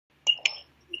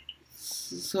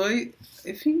So I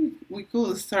think we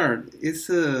could start. I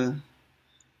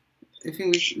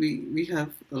think we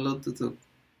have a lot to talk.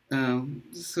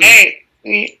 So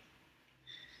Hey,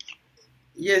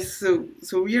 yes, so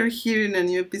we are here in a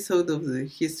new episode of the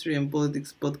History and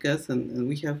Politics podcast, and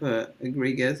we have a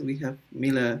great guest. We have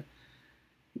Mila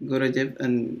Gorajev,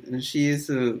 and she is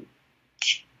um,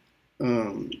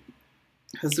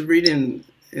 has written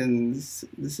in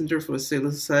the Center for Civil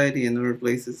Society and other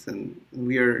places, and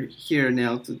we are here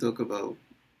now to talk about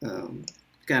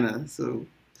Canada. So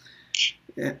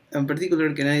in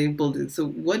particular Canadian politics. So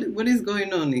what is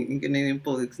going on in Canadian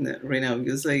politics right now?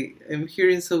 Because I'm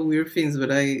hearing some weird things,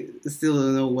 but I still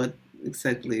don't know what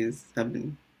exactly is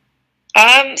happening.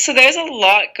 so there's a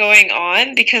lot going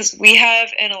on because we have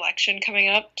an election coming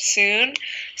up soon.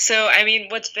 So, I mean,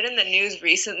 what's been in the news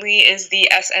recently is the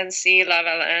SNC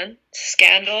Lavalin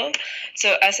scandal.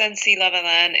 So, SNC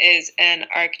Lavalin is an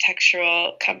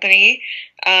architectural company,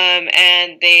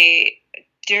 and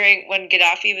during when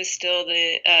Gaddafi was still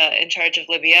in charge of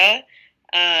Libya,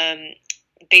 um,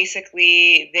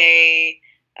 basically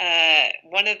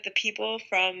one of the people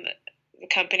from the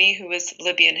company, who was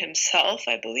Libyan himself,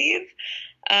 I believe,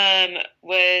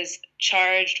 was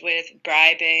charged with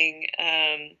bribing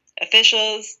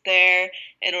officials there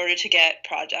in order to get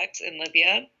projects in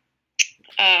Libya.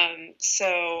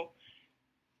 So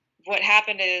what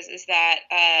happened is that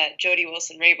Jody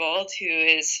Wilson-Raybould, who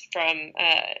is from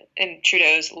in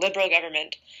Trudeau's Liberal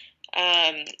government,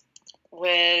 um,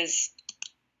 was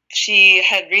she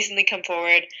had recently come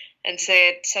forward and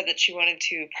said that she wanted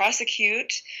to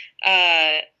prosecute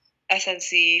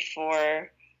SNC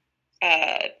for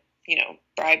uh,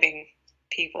 bribing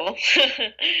people,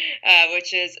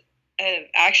 which is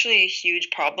actually a huge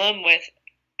problem with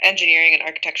engineering and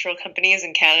architectural companies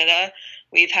in Canada.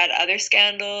 We've had other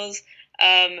scandals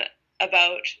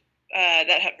about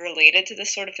that have related to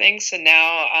this sort of thing. So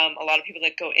now a lot of people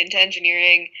that go into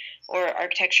engineering or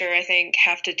architecture, I think,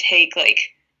 have to take like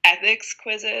ethics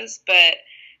quizzes. But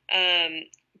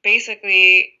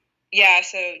basically, yeah.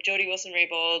 So Jody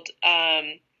Wilson-Raybould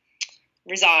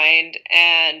resigned,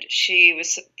 and she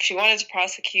wanted to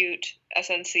prosecute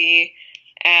SNC,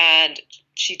 and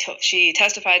she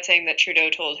testified saying that Trudeau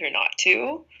told her not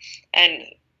to, and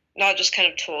not just kind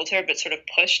of told her, but sort of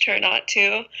pushed her not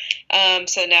to.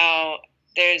 So now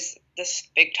there's this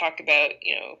big talk about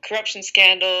corruption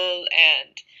scandal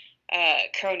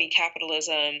and crony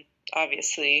capitalism,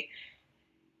 obviously.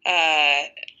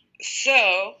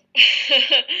 So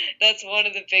that's one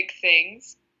of the big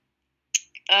things.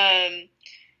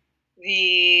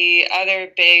 The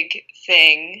other big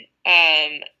thing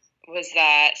was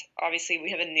that obviously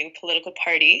we have a new political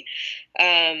party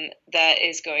that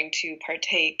is going to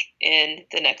partake in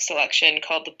the next election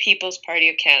called the People's Party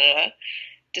of Canada.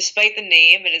 Despite the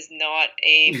name, it is not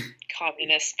a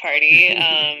communist party.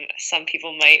 Some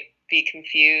people might be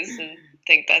confused and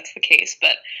think that's the case,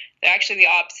 but they're actually the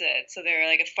opposite. So they're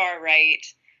like a far right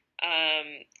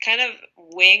kind of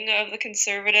wing of the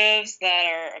Conservatives that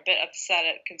are a bit upset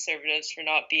at Conservatives for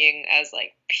not being as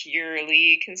like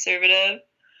purely conservative.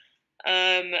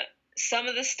 Um, some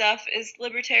of the stuff is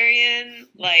libertarian,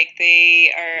 like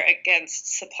they are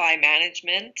against supply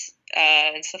management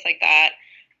and stuff like that.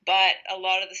 But a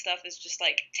lot of the stuff is just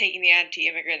like taking the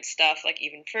anti-immigrant stuff like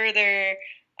even further.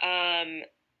 Um,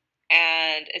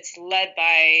 and it's led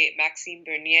by Maxime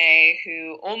Bernier,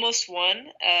 who almost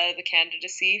won the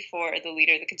candidacy for the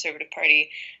leader of the Conservative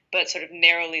Party, but sort of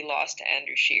narrowly lost to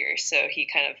Andrew Scheer. So he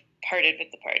kind of parted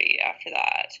with the party after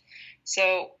that.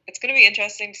 So it's going to be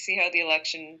interesting to see how the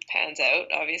election pans out,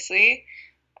 obviously.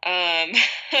 I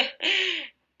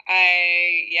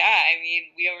mean,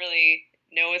 we don't really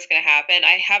know what's going to happen.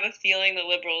 I have a feeling the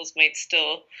Liberals might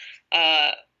still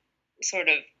sort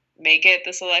of make it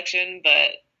this election,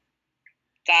 but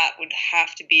that would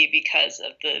have to be because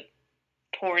of the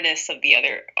poorness of the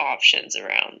other options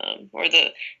around them, or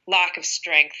the lack of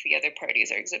strength the other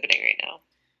parties are exhibiting right now.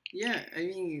 Yeah, I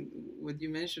mean, what you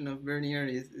mentioned of Bernier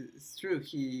is true.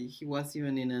 He was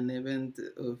even in an event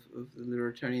of the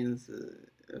libertarians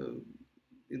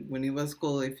when it was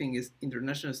called, I think, is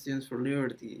International Students for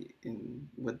Liberty in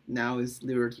what now is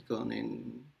LibertyCon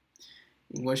in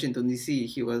Washington D.C.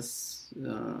 He was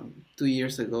 2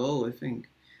 years ago, I think,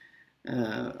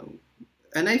 uh,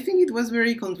 and I think it was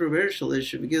very controversial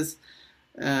issue because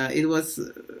it was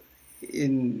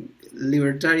in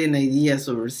libertarian ideas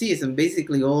overseas, and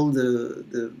basically all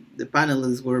the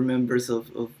panelists were members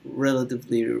of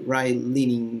relatively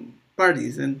right-leaning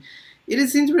parties. And it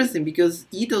is interesting because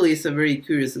Italy is a very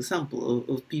curious example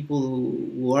of people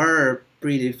who are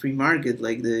pretty free market,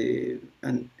 like the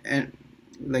and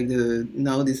like the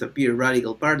now disappeared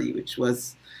Radical Party, which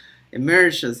was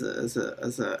emerged as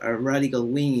a radical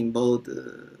wing in both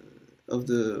of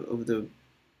the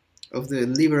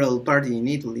liberal party in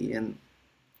Italy and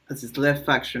as its left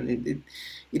faction.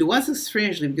 It was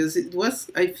strangely because it was,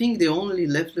 I think, the only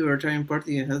left libertarian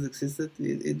party that has existed.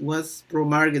 It was pro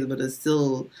market, but it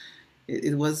still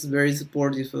it was very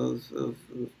supportive of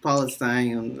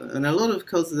Palestine and a lot of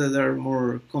causes that are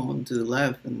more common to the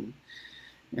left, and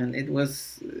it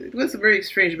was very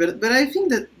strange. But I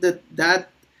think that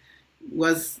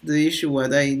was the issue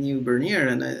what I knew Bernier,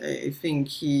 and I think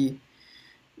he,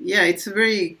 yeah, it's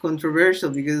very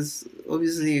controversial because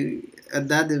obviously at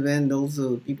that event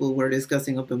also people were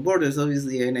discussing open borders,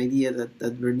 obviously an idea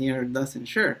that Bernier doesn't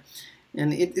share.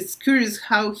 And it's curious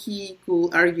how he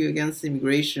could argue against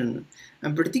immigration,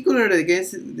 and particularly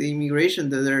against the immigration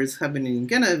that there is happening in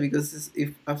Canada, because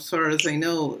if, as far as I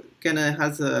know, Canada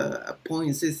has a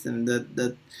point system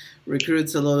that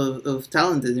recruits a lot of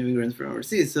talented immigrants from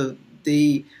overseas. So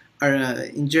they are,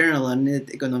 in general, a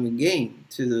net economic gain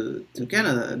to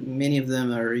Canada. Many of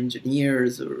them are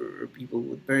engineers or people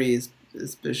with very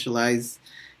specialized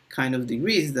kind of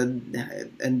degrees and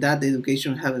that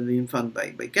education haven't been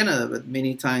funded by Canada, but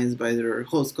many times by their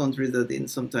host countries that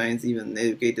sometimes even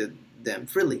educated them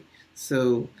freely.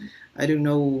 So I don't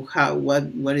know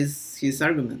what is his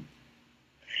argument.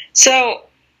 So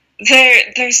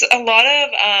there's a lot of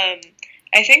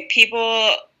I think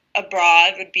people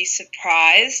abroad would be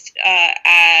surprised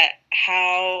at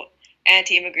how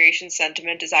anti-immigration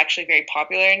sentiment is actually very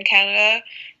popular in Canada.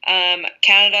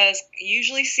 Canada is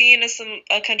usually seen as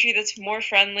a country that's more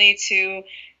friendly to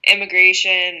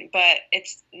immigration, but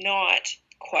it's not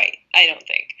quite, I don't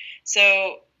think.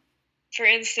 So, for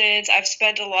instance, I've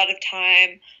spent a lot of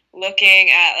time looking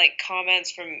at like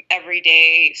comments from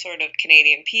everyday sort of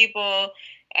Canadian people,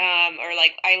 or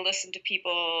like I listen to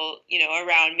people,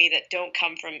 around me that don't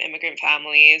come from immigrant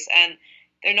families, and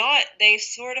they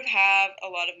sort of have a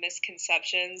lot of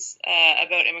misconceptions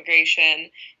about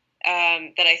immigration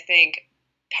that I think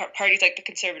parties like the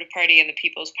Conservative Party and the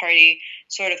People's Party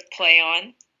sort of play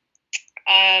on.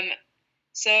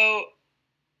 So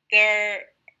there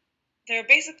are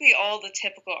basically all the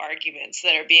typical arguments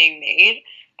that are being made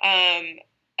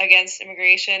against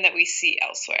immigration that we see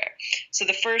elsewhere. So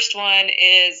the first one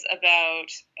is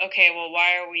about, okay, well,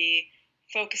 why are we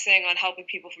focusing on helping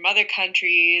people from other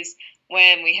countries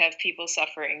when we have people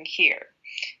suffering here?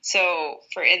 So,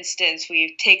 for instance,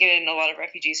 we've taken in a lot of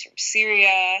refugees from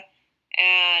Syria,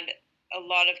 and a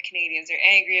lot of Canadians are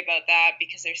angry about that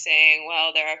because they're saying,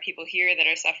 well, there are people here that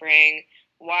are suffering.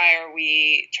 Why are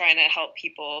we trying to help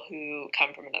people who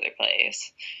come from another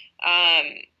place?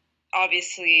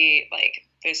 Obviously, like,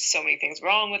 there's so many things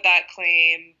wrong with that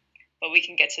claim, but we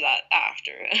can get to that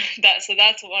after. So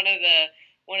that's one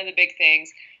of the big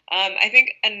things. I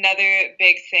think another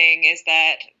big thing is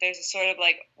that there's a sort of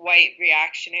like white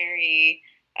reactionary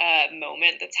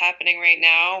moment that's happening right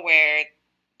now where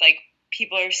like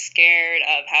people are scared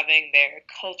of having their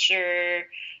culture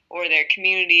or their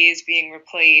communities being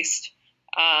replaced.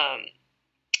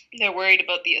 They're worried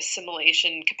about the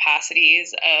assimilation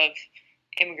capacities of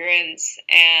immigrants,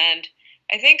 and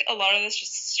I think a lot of this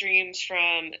just streams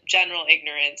from general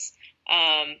ignorance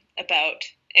about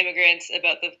immigrants,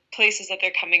 about the places that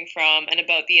they're coming from, and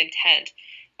about the intent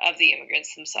of the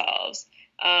immigrants themselves.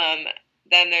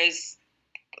 Then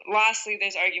lastly,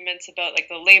 there's arguments about like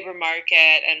the labor market,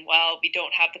 and well, we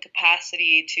don't have the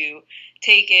capacity to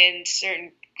take in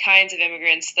certain kinds of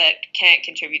immigrants that can't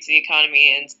contribute to the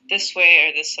economy in this way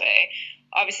or this way.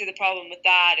 Obviously, the problem with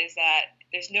that is that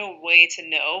there's no way to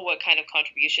know what kind of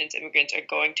contributions immigrants are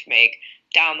going to make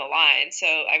down the line. So,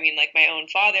 I mean, like my own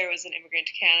father was an immigrant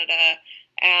to Canada,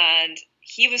 and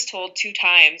he was told 2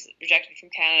 times, rejected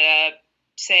from Canada,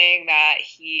 saying that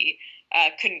he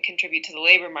couldn't contribute to the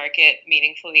labor market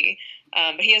meaningfully.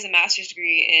 But he has a master's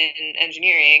degree in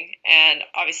engineering, and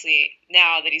obviously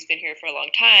now that he's been here for a long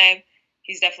time,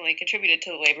 he's definitely contributed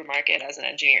to the labor market as an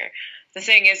engineer. The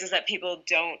thing is that people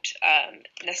don't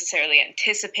necessarily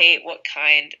anticipate what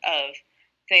kind of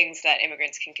things that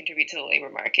immigrants can contribute to the labor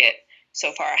market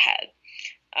so far ahead.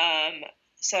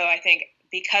 So I think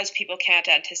because people can't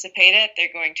anticipate it,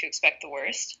 they're going to expect the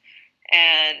worst.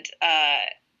 And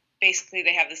basically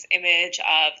they have this image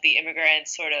of the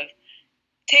immigrants sort of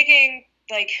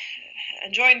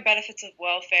enjoying benefits of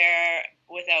welfare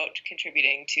without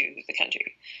contributing to the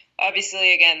country.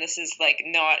 Obviously, again, this is like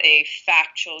not a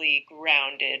factually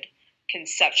grounded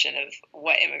conception of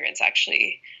what immigrants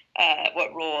actually,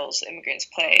 what roles immigrants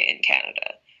play in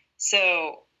Canada.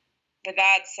 So, but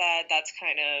that said, that's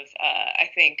kind of, I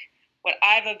think, what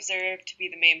I've observed to be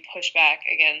the main pushback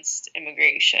against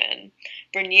immigration.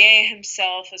 Bernier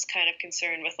himself is kind of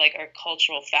concerned with like our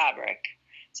cultural fabric.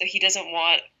 So he doesn't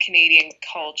want Canadian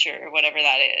culture, whatever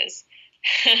that is,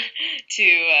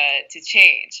 to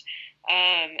change.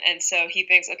 And so he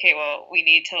thinks, okay, well, we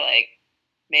need to like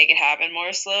make it happen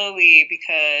more slowly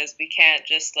because we can't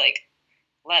just like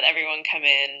let everyone come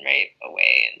in right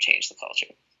away and change the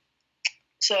culture.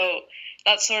 So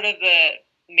that's sort of the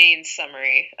main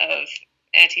summary of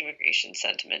anti-immigration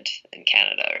sentiment in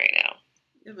Canada right now.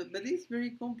 Yeah, but it's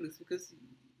very complex because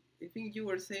I think you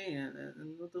were saying,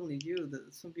 and not only you,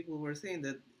 that some people were saying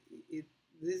that it,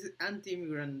 this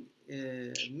anti-immigrant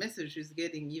message is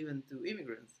getting even to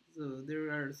immigrants. So there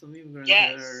are some immigrants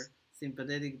that are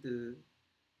sympathetic to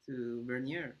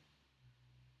Bernier.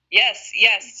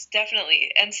 Yes,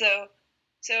 definitely. And so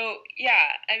yeah,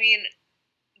 I mean,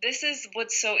 this is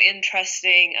what's so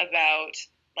interesting about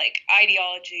like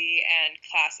ideology and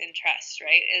class interest,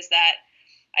 right? Is that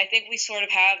I think we sort of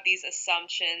have these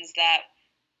assumptions that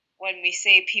when we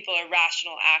say people are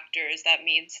rational actors, that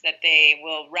means that they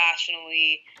will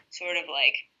rationally sort of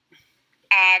like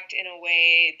act in a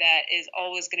way that is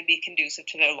always going to be conducive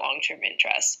to their long-term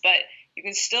interests. But you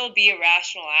can still be a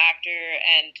rational actor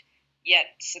and yet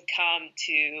succumb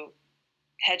to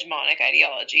hegemonic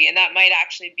ideology, and that might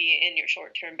actually be in your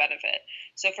short-term benefit.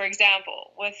 So, for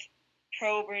example, with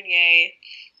pro-Bernier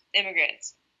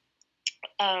immigrants,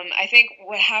 I think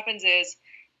what happens is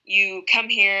you come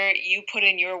here, you put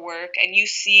in your work, and you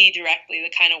see directly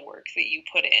the kind of work that you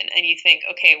put in, and you think,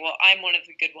 okay, well, I'm one of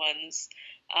the good ones.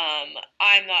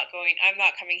 I'm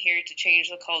not coming here to change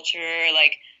the culture.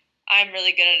 Like, I'm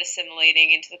really good at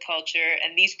assimilating into the culture,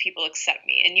 and these people accept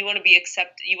me. And you want to be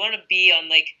accepted. You want to be on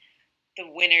like the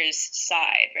winner's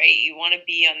side, right? You want to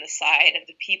be on the side of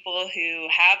the people who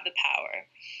have the power,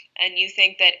 and you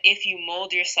think that if you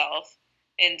mold yourself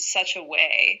in such a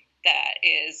way that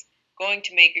is going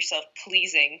to make yourself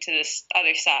pleasing to this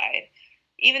other side,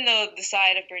 even though the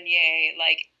side of Bernier,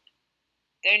 like,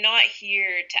 they're not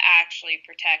here to actually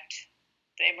protect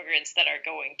the immigrants that are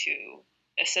going to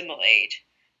assimilate,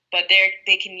 but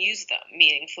they can use them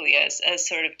meaningfully as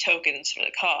sort of tokens for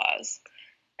the cause.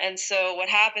 And so what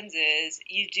happens is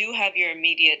you do have your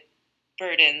immediate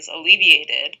burdens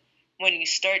alleviated when you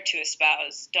start to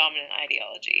espouse dominant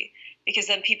ideology, because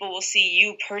then people will see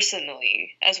you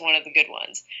personally as one of the good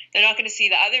ones. They're not going to see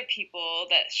the other people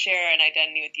that share an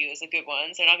identity with you as the good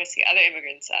ones. They're not going to see other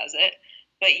immigrants as it.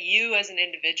 But you as an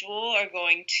individual are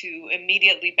going to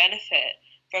immediately benefit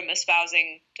from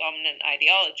espousing dominant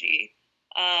ideology.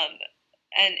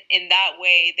 And in that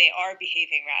way, they are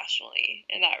behaving rationally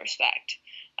in that respect.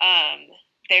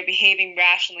 They're behaving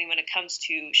rationally when it comes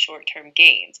to short-term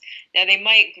gains. Now, they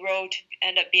might grow to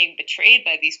end up being betrayed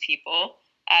by these people,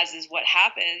 as is what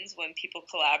happens when people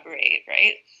collaborate,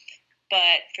 right?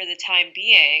 But for the time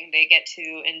being, they get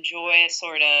to enjoy a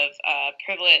sort of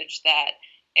privilege that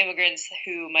immigrants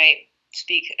who might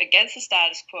speak against the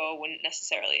status quo wouldn't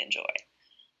necessarily enjoy.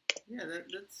 Yeah,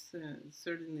 that's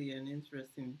certainly an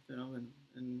interesting phenomenon.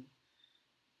 And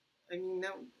I mean,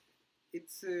 now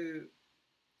it's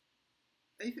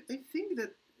I think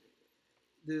that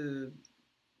the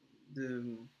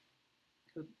the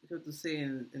how to say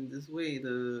in this way,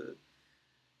 the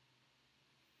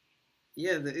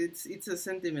yeah, it's a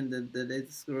sentiment that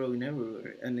it's growing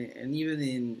everywhere, and even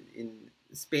in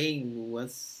Spain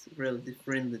was relatively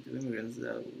friendly to immigrants.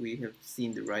 We have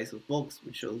seen the rise of Vox,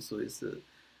 which also is a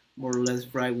more or less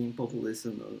right wing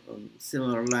populism on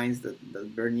similar lines that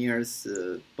Bernier's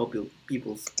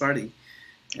People's Party.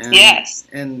 And, yes.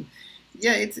 And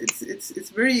yeah, it's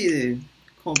very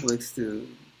complex to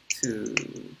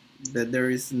that there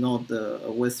is not a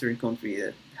Western country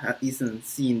that isn't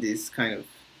seeing this kind of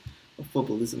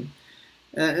populism.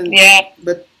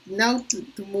 But now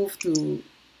to move to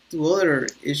other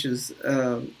issues,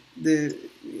 the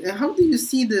how do you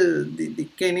see the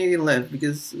Canadian left?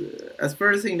 Because as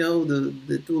far as I know,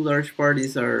 the two large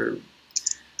parties are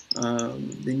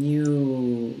the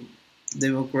new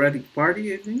Democratic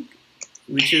Party, I think,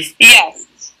 which is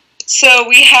yes. So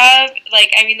we have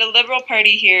the Liberal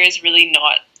Party here is really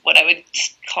not what I would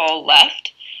call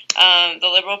left. The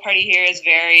Liberal Party here is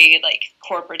very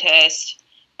corporatist.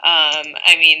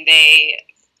 They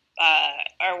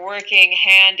are working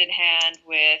hand in hand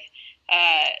with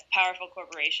powerful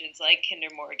corporations like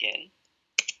Kinder Morgan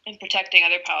and protecting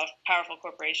other powerful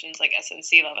corporations like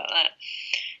SNC-Lavalin.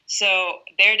 So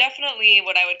they're definitely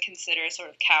what I would consider a sort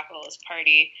of capitalist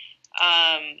party.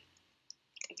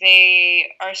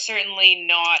 They are certainly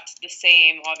not the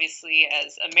same, obviously,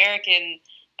 as American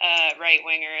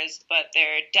right-wingers, but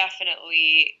they're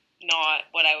definitely not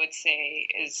what I would say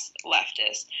is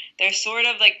leftist. They're sort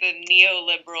of like the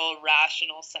neoliberal,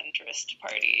 rational centrist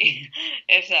party,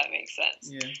 if that makes sense.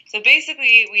 Yeah. So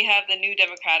basically, we have the New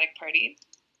Democratic Party,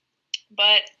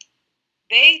 but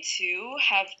they too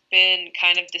have been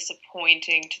kind of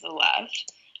disappointing to the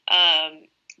left.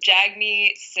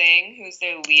 Jagmeet Singh, who's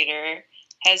their leader,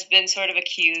 has been sort of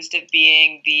accused of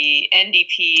being the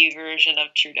NDP version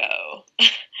of Trudeau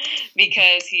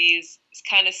because he's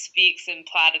kind of speaks in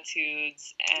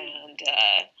platitudes and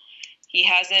he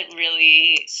hasn't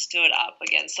really stood up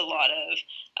against a lot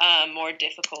of more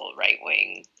difficult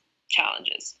right-wing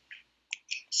challenges.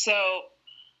 So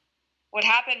what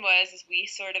happened was is we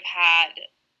sort of had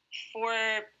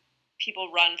 4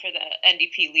 people run for the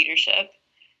NDP leadership.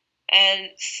 And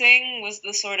Singh was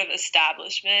the sort of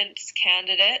establishment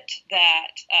candidate that,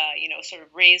 sort of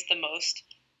raised the most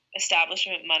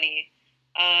establishment money.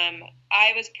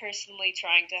 I was personally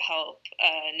trying to help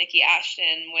Nikki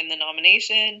Ashton win the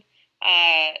nomination.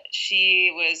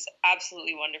 She was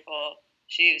absolutely wonderful.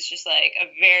 She was just like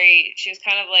she was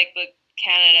kind of like the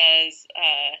Canada's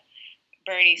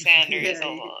Bernie Sanders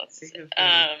almost.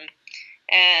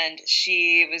 And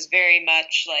she was very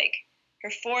much like, her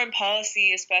foreign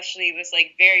policy especially was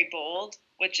like very bold,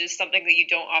 which is something that you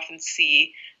don't often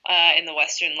see in the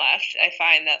Western left. I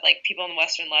find that like people in the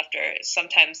Western left are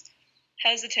sometimes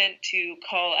hesitant to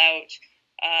call out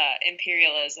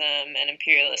imperialism and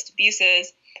imperialist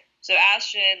abuses. So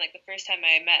Ashton, like the first time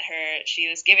I met her, she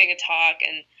was giving a talk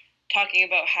and talking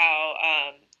about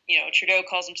how Trudeau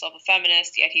calls himself a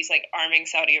feminist, yet he's like arming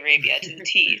Saudi Arabia to the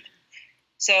teeth.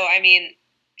 So I mean,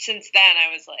 since then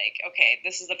I was like, okay,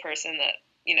 this is the person that,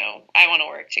 I want to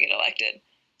work to get elected.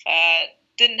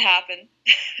 Didn't happen.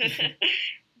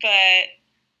 But,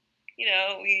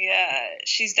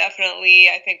 she's definitely,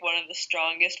 I think, one of the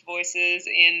strongest voices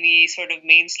in the sort of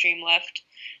mainstream left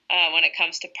when it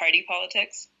comes to party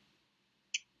politics.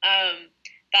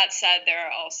 That said, there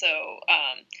are also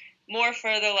more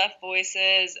further left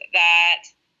voices that,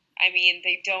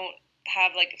 they don't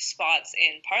have like spots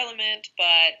in parliament,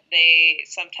 but they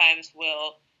sometimes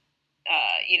will,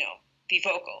 be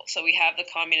vocal. So we have the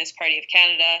Communist Party of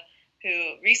Canada,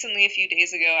 who recently, a few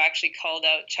days ago, actually called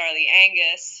out Charlie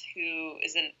Angus, who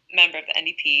is a member of the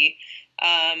NDP,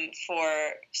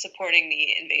 for supporting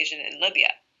the invasion in Libya.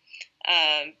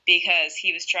 Because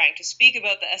he was trying to speak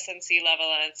about the SNC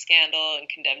Lavalin scandal and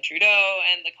condemn Trudeau,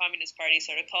 and the Communist Party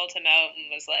sort of called him out and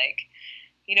was like,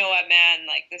 you know what, man,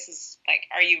 like, this is, like,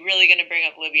 are you really going to bring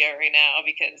up Libya right now?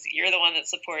 Because you're the one that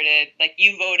supported, like,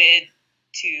 you voted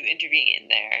to intervene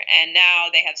there, and now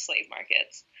they have slave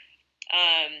markets.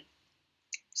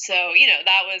 So,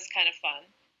 that was kind of fun.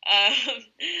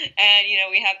 And,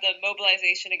 we have the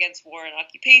Mobilization Against War and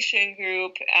Occupation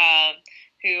group,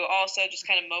 who also just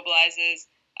kind of mobilizes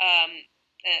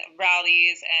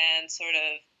rallies and sort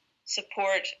of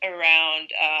support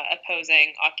around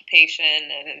opposing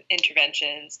occupation and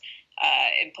interventions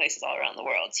in places all around the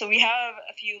world. So we have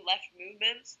a few left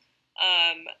movements,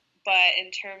 but in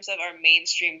terms of our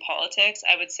mainstream politics,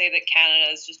 I would say that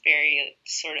Canada is just very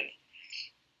sort of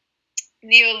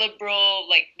neoliberal,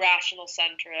 like rational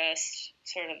centrist,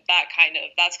 sort of that's kind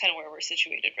of where we're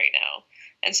situated right now.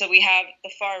 And so we have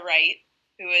the far right,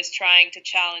 who is trying to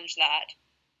challenge that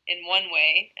in one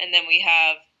way, and then we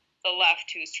have the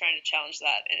left, who is trying to challenge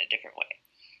that in a different way.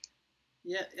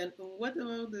 Yeah, and what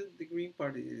about the Green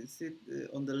Party? Is it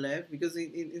on the left? Because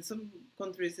in some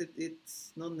countries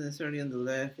it's not necessarily on the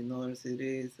left, in others it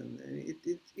is, and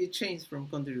it changes from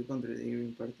country to country, the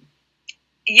Green Party.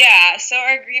 Yeah, so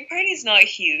our Green Party is not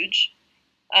huge.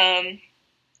 In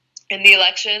the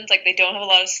elections, like, they don't have a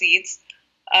lot of seats.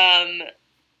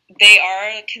 They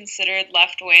are considered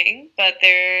left-wing, but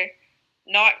they're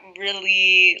not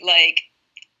really, like,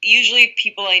 usually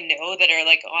people I know that are,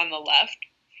 like, on the left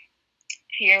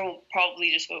here will probably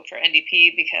just vote for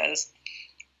NDP because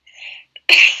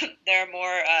they're a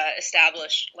more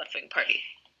established left-wing party.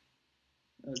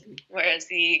 Okay. Whereas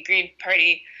the Green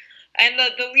Party, and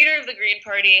the leader of the Green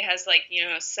Party has, like,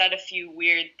 said a few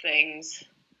weird things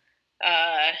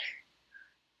that,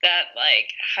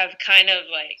 like, have kind of,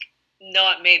 like,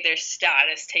 not made their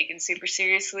status taken super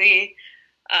seriously.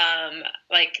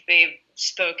 Like, they've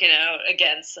spoken out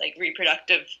against, like,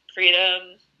 reproductive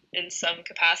freedom in some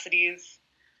capacities.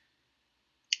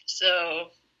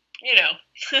 So,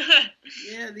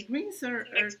 Yeah, the Greens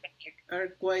are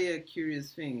quite a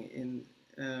curious thing. In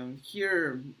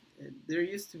here, there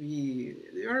used to be,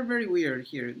 they are very weird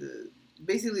here.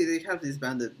 Basically, they have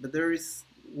disbanded, but there is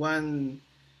one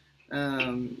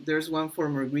There's one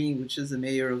former Green, which is the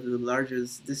mayor of the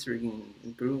largest district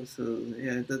in Peru. So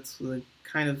yeah, that's like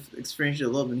kind of strange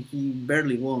development. He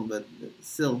barely won, but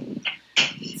still,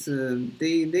 it's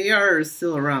they are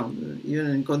still around, even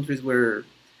in countries where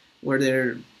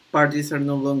their parties are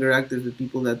no longer active. The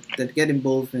people that get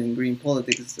involved in green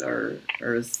politics are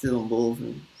still involved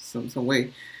in some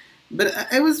way. But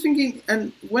I was thinking,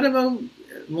 and what about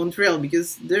Montreal?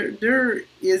 Because there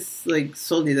is like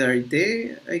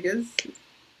solidarité, I guess. Yeah.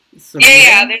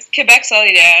 Solidaire. There's Quebec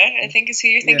Solidaire, I think is who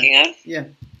you're Yeah, thinking of. yeah.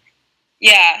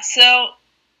 Yeah, so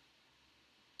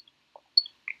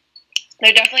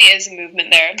there definitely is a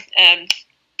movement there, and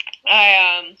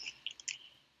I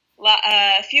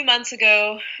a few months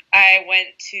ago I went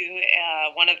to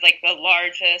one of like the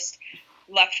largest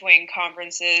left wing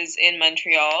conferences in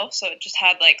Montreal. So it just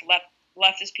had like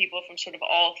leftist people from sort of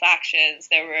all factions.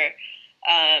 There were,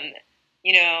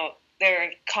 you know, there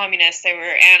were communists, there were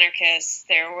anarchists,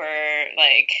 there were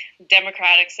like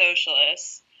democratic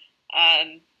socialists.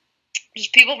 Um,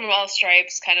 just people from all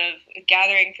stripes kind of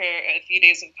gathering for a few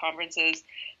days of conferences.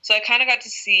 So I kind of got to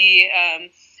see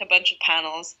a bunch of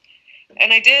panels.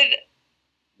 And I did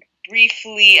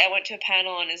briefly, I went to a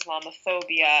panel on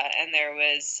Islamophobia, and there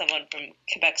was someone from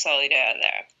Quebec Solidaire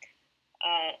there.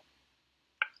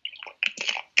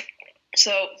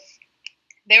 So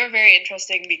they were very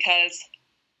interesting because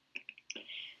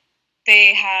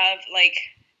they have, like,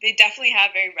 they definitely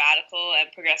have very radical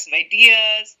and progressive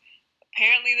ideas.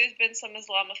 Apparently there's been some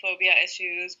Islamophobia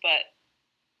issues, but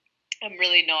I'm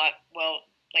really not, well,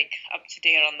 like, up to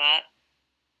date on that.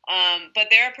 But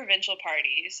they're a provincial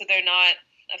party, so they're not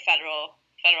a federal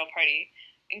party.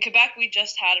 In Quebec, we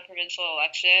just had a provincial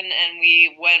election, and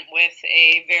we went with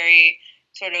a very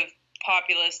sort of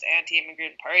populist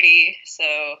anti-immigrant party, so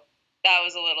that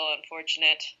was a little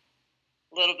unfortunate,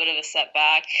 a little bit of a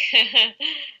setback,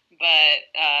 but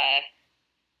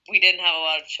we didn't have a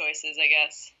lot of choices, I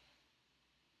guess.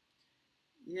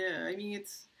 Yeah, I mean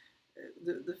it's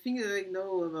the thing that I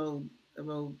know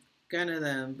about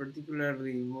Canada and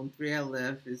particularly Montreal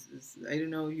F is I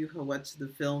don't know if you have watched the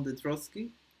film The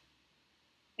Trotsky.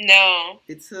 No.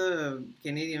 It's a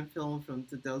Canadian film from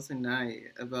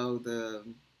 2009 about a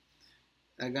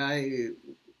guy,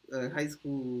 a high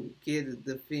school kid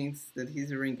that thinks that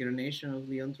he's a reincarnation of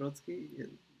Leon Trotsky.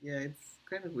 Yeah, it's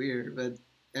kind of weird, but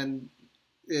and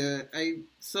I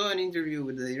saw an interview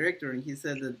with the director, and he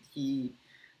said that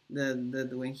that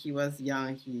when he was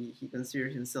young, he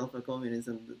considered himself a communist,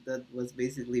 and that was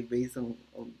basically based on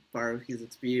part of his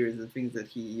experience and things that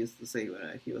he used to say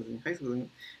when he was in high school. And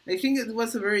I think it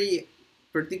was a very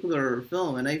particular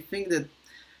film, and I think that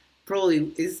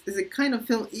probably is a kind of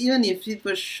film, even if it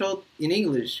was shot in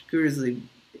English, curiously,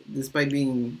 despite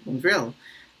being Montreal.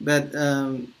 But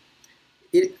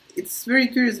it's very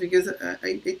curious because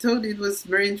I thought it was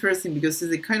very interesting because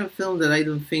it's the kind of film that I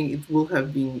don't think it will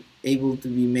have been able to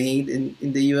be made in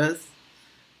the US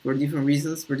for different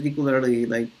reasons, particularly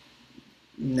like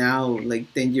now,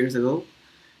 like 10 years ago.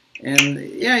 And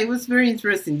yeah, it was very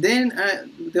interesting. Then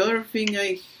the other thing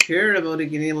I heard about the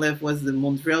Canadian left was the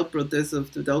Montreal protest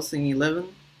of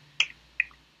 2011.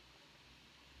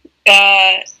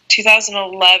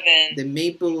 2011. The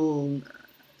Maple.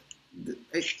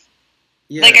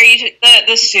 Yeah. Like, are you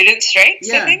the student strikes?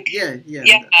 Yeah, I think. Yeah.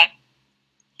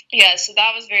 Yeah. So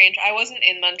that was very interesting. I wasn't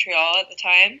in Montreal at the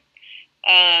time,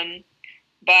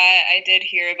 but I did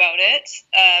hear about it.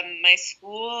 My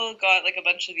school got like a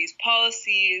bunch of these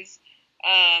policies,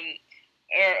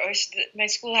 or my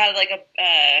school had like a.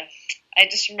 I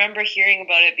just remember hearing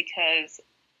about it because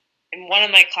in one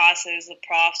of my classes, the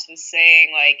prof was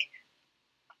saying like,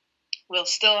 we'll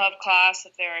still have class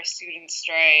if there are student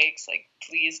strikes. Like,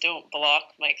 please don't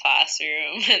block my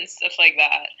classroom and stuff like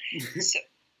that. So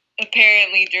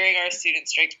apparently, during our student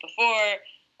strikes before,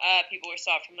 people were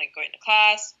stopped from like going to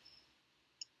class,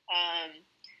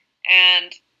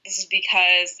 and this is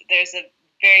because there's a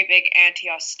very big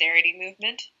anti-austerity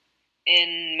movement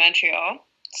in Montreal.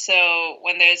 So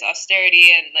when there's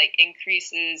austerity and like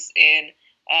increases in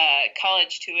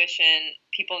college tuition,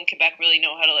 people in Quebec really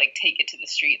know how to like take it to the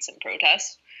streets and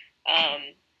protest.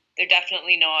 They're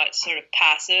definitely not sort of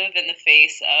passive in the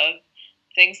face of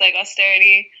things like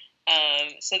austerity.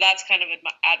 So that's kind of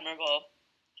admirable,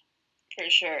 for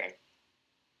sure.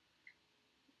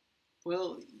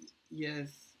 Well, yes.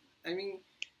 I mean,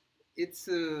 it's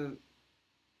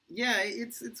yeah,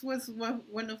 it was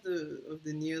one of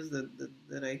the news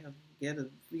that I have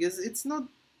gathered because it's not.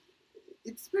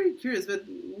 It's very curious, but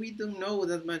we don't know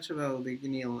that much about the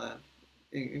Guinean lab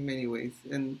in many ways,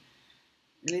 and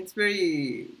it's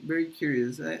very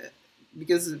curious.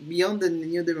 because beyond the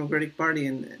New Democratic Party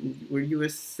and where you were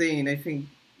saying, I think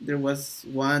there was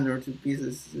one or two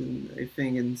pieces, I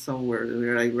think, in somewhere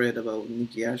where I read about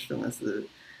Nikki Ashton as the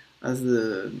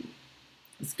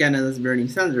as Canada's Bernie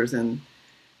Sanders, and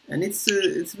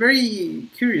it's very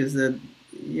curious that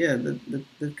yeah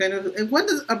that kind of and what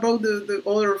is about the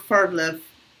other far left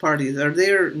parties? Are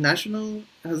they national?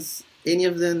 Has any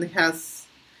of them has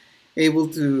able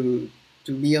to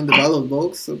be on the ballot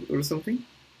box or something?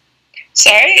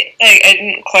 Sorry, I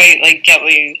didn't quite get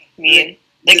what you mean.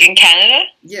 Like in Canada?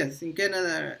 Yes, in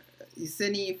Canada, is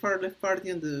any far left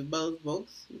party on the ballot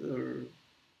box or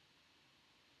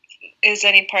is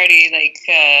any party like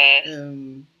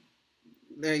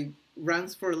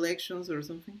runs for elections or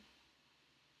something?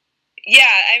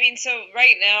 Yeah, I mean, so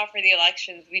right now for the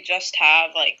elections, we just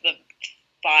have the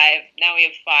five. Now we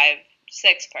have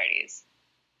six parties.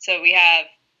 So we have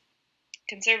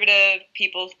Conservative,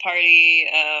 People's Party,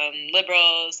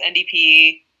 Liberals,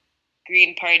 NDP,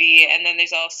 Green Party, and then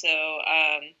there's also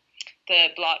the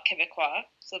Bloc Québécois.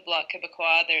 So Bloc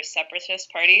Québécois, they're a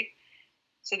separatist party.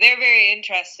 So they're very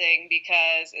interesting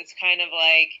because it's kind of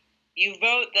like you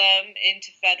vote them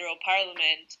into federal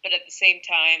parliament, but at the same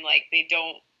time,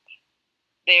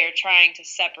 they're trying to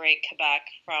separate Quebec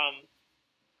from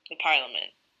the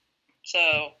parliament.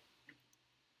 So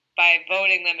by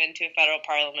voting them into a federal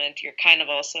parliament, you're kind of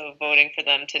also voting for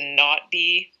them to not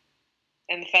be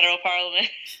in the federal parliament.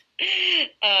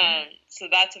 So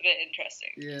that's a bit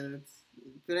interesting. Yeah,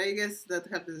 but I guess that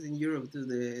happens in Europe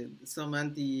too. Some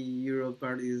anti-Euro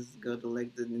parties got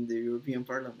elected in the European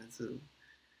Parliament, so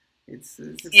it's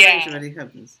strange that it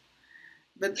happens.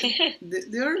 But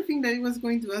the other thing that I was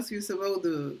going to ask you is about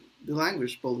the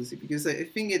language policy, because I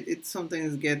think it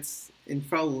sometimes gets in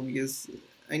trouble, because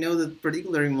I know that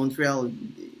particularly in Montreal,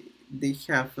 they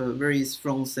have a very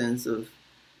strong sense of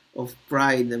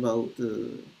pride about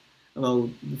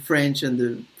French, and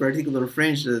the particular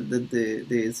French that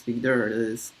they speak there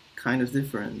is kind of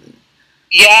different.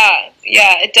 Yeah,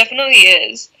 it definitely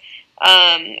is.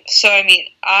 So I mean,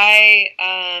 I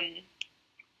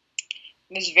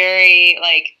was very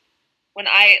when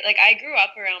I grew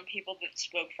up around people that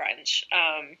spoke French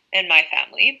in my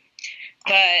family,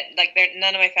 but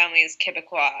none of my family is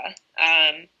Quebecois,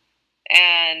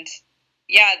 and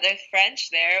yeah, the French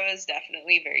there was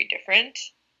definitely very different.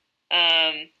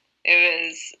 It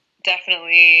was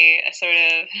definitely a sort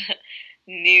of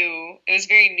new. It was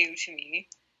very new to me,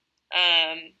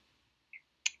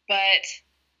 but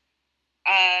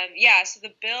yeah. So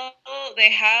the bill,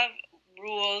 they have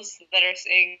rules that are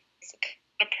saying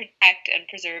to protect and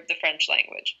preserve the French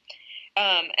language,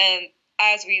 and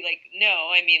as we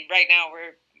know, I mean, right now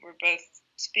we're both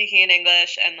speaking in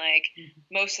English, and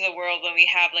most of the world, when we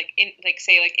have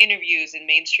say interviews in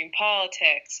mainstream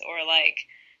politics or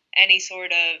any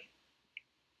sort of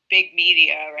big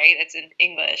media, right? It's in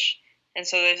English, and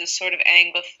so there's this sort of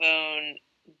anglophone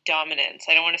dominance.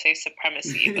 I don't want to say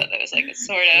supremacy, but there's a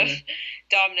sort of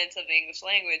dominance of the English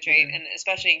language, right? Yeah. And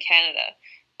especially in Canada.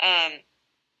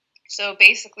 So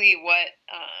basically, what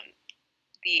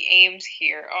the aims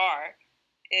here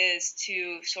is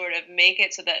to sort of make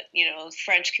it so that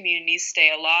French communities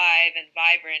stay alive and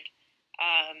vibrant.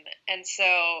 And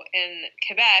so in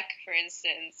Quebec, for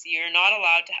instance, you're not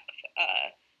allowed to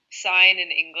have sign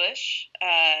in English,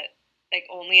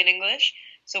 only in English.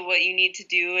 So what you need to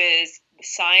do is the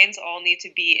signs all need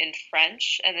to be in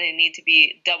French, and they need to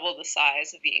be double the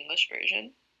size of the English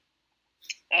version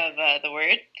of the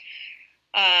word.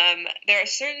 There are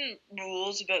certain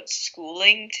rules about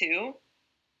schooling too.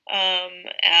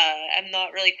 I'm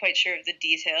not really quite sure of the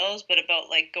details, but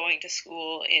about going to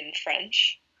school in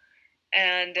French.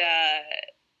 And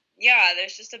yeah,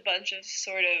 there's just a bunch of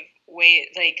sort of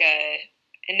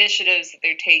initiatives that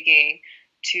they're taking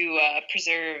to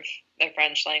preserve the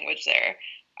French language there.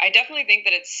 I definitely think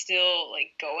that it's still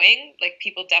going.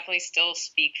 People definitely still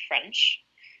speak French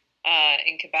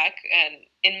in Quebec, and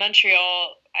in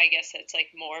Montreal, I guess it's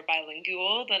more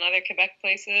bilingual than other Quebec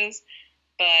places.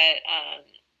 But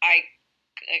I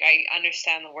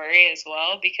understand the worry as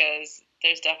well, because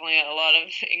there's definitely a lot of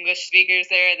English speakers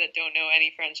there that don't know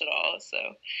any French at all. So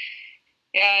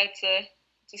yeah, it's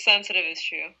a sensitive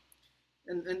issue.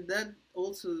 And that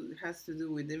also has to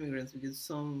do with immigrants, because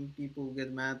some people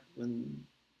get mad when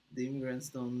the immigrants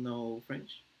don't know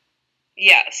French.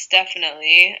 Yes,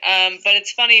 definitely. But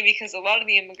it's funny because a lot of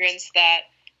the immigrants that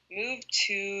moved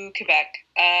to Quebec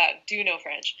do know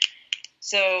French.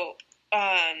 So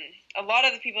a lot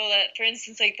of the people that, for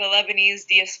instance, the Lebanese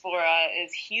diaspora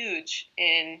is huge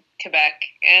in Quebec,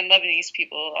 and Lebanese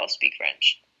people all speak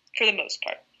French for the most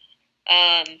part.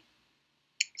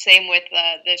 Same with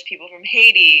there's people from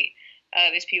Haiti,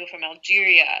 there's people from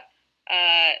Algeria.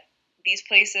 These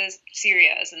places,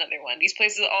 Syria is another one. These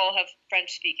places all have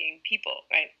French-speaking people,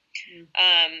 right?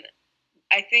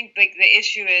 I think like the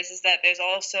issue is that there's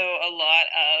also a lot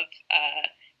of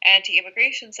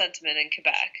anti-immigration sentiment in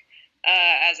Quebec.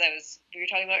 As we were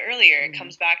talking about earlier, it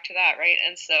comes back to that, right?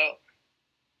 And so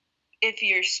if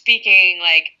you're speaking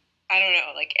like, I don't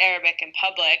know, like Arabic in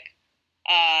public,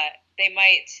 they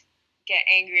might get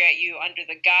angry at you under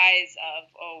the guise of,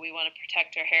 oh, we want to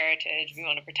protect our heritage, we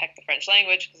want to protect the French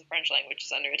language because the French language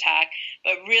is under attack.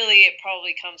 But really, it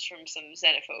probably comes from some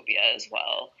xenophobia as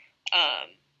well.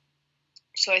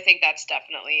 So I think that's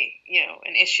definitely,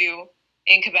 an issue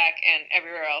in Quebec and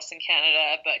everywhere else in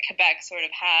Canada. But Quebec sort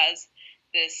of has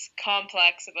this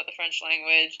complex about the French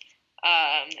language,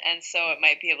 and so it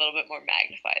might be a little bit more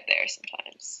magnified there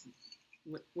sometimes.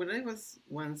 What I was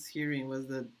once hearing was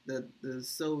that the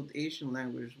South Asian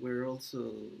languages were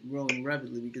also growing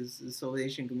rapidly because the South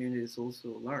Asian community is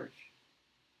also large.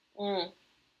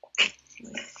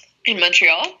 In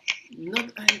Montreal?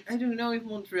 I don't know if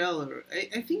Montreal or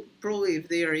I think probably if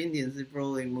they are Indians, they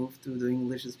probably move to the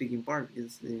English-speaking part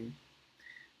because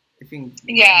I think.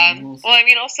 Yeah. Well, I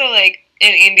mean, also like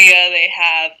in India, they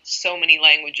have so many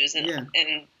languages in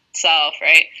itself,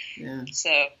 right? Yeah.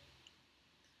 So.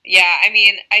 Yeah, I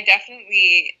mean, I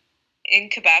definitely,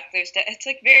 in Quebec, it's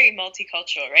like very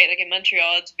multicultural, right? Like in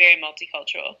Montreal, it's very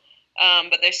multicultural.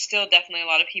 But there's still definitely a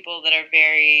lot of people that are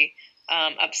very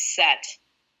upset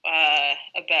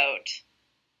about,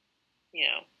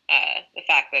 the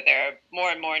fact that there are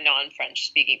more and more non-French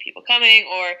speaking people coming,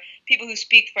 or people who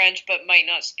speak French but might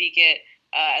not speak it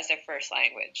as their first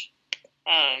language.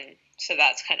 So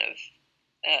that's kind of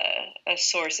a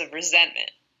source of resentment.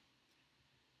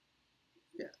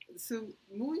 So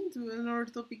moving to another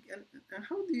topic,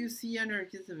 how do you see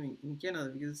anarchism in Canada?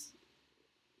 Because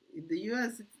in the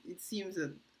U.S., it seems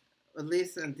that at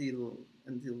least until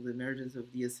the emergence of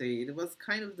DSA, it was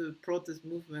kind of the protest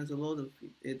movements. A lot of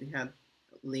it had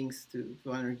links to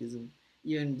anarchism.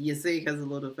 Even DSA has a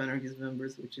lot of anarchist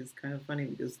members, which is kind of funny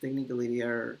because technically they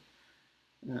are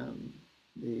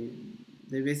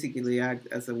they basically act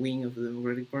as a wing of the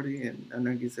Democratic Party, and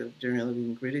anarchists have generally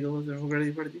been critical of the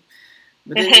Democratic Party.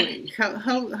 But anyway,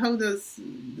 how does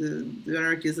the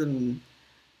anarchism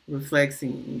reflects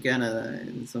in Canada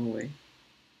in some way?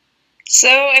 So,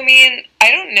 I mean,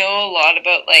 I don't know a lot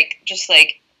about just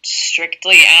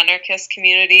strictly anarchist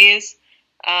communities.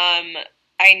 I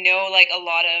know a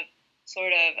lot of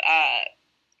sort of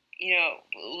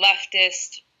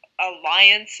leftist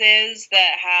alliances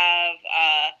that have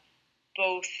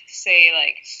both say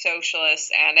socialists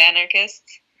and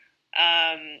anarchists.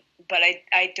 But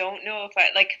I don't know if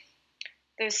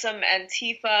there's some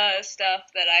Antifa stuff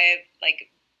that I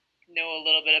know a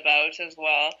little bit about as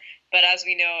well. But as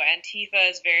we know, Antifa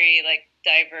is very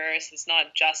diverse. It's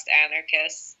not just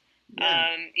anarchists.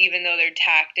 Yeah. Even though their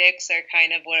tactics are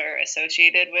kind of what are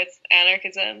associated with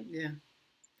anarchism.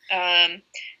 Yeah.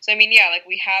 So I mean, yeah,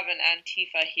 we have an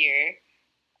Antifa here.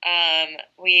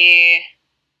 We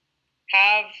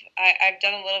have I've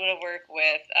done a little bit of work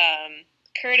with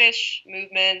Kurdish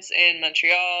movements in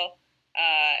Montreal,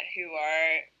 who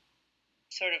are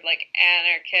sort of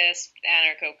anarchist,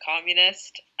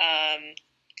 anarcho-communist.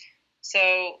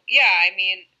 So yeah, I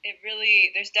mean,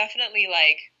 there's definitely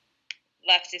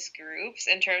leftist groups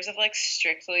in terms of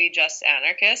strictly just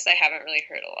anarchists. I haven't really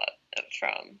heard a lot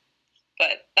from,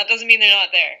 but that doesn't mean they're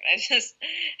not there. I just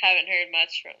haven't heard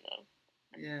much from them.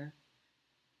 Yeah.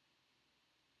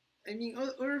 I mean,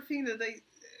 other thing that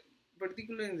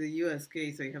particularly in the U.S.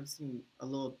 case, I have seen a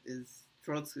lot is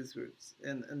Trotskyist groups,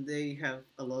 and they have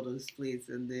a lot of splits,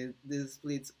 and these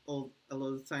splits a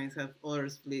lot of times have other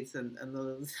splits, and a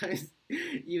lot of times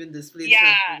even the splits.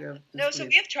 Yeah, no. So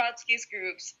we have Trotskyist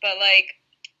groups, but I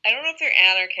don't know if they're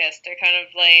anarchist. They're kind of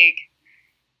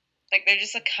they're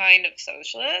just a kind of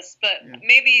socialist, but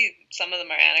maybe some of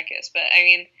them are anarchists. But I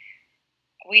mean,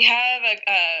 we have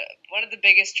one of the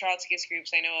biggest Trotskyist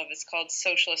groups I know of is called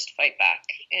Socialist Fight Back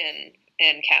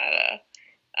in Canada.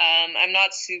 I'm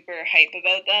not super hype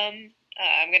about them.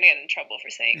 I'm gonna get in trouble for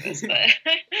saying this, but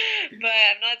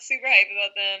I'm not super hype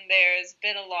about them. There's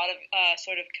been a lot of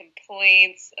sort of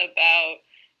complaints about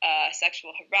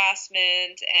sexual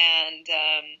harassment and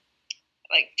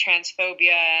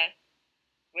transphobia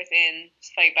within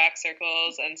fight back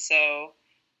circles, and so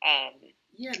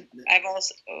I've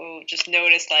also just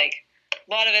noticed a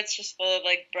lot of it's just full of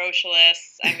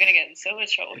brocialists. I'm gonna get in so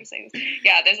much trouble for saying this.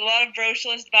 Yeah, there's a lot of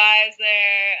brocialist vibes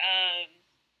there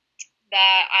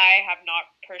that I have not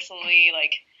personally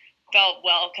felt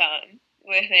welcome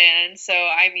within. So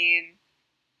I mean,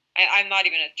 I'm not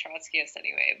even a Trotskyist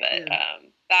anyway, but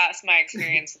that's my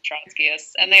experience with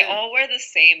Trotskyists, and they all wear the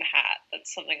same hat.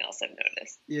 That's something else I've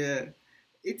noticed. Yeah,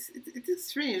 it's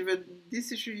strange, but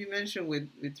this issue you mentioned with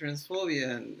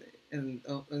transphobia and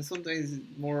sometimes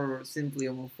more simply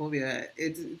homophobia,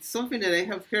 it's something that I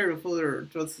have heard of other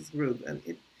Trotskyist groups, and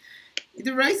it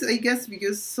arises, I guess,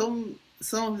 because some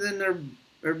of them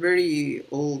are very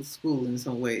old school in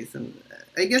some ways, and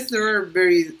I guess there are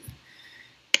very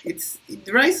it's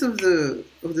the rise of the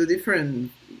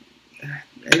different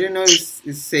I don't know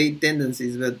if say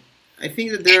tendencies, but I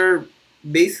think that there are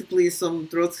basically some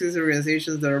Trotskyist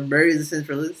organizations that are very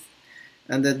decentralized,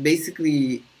 and that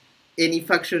basically any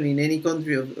faction in any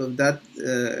country of that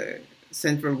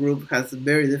central group has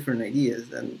very different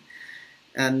ideas, and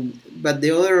but the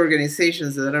other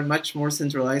organizations that are much more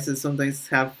centralized sometimes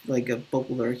have like a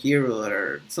popular hero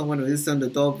or someone who is on the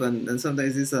top, and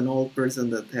sometimes it's an old person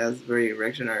that has very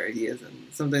reactionary ideas, and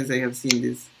sometimes I have seen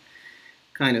these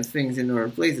kind of things in other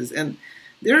places. And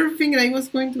the other thing I was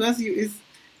going to ask you is,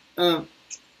 uh,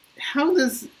 how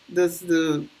does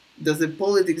the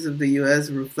politics of the U.S.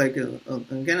 reflect on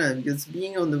Canada? Because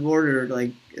being on the border,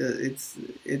 like it's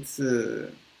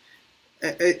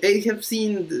I have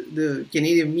seen the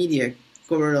Canadian media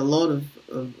cover a lot of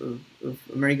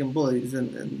American politics,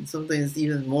 and sometimes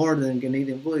even more than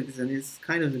Canadian politics, and it's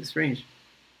kind of strange.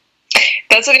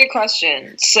 That's a good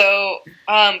question. So,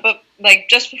 but like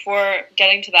just before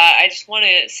getting to that, I just want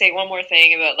to say one more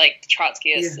thing about like the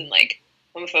Trotskyists and like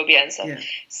homophobia and stuff. Yeah.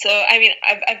 So, I mean,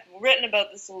 I've written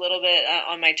about this a little bit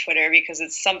on my Twitter because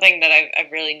it's something that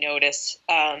I've really noticed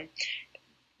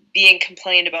being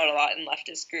complained about a lot in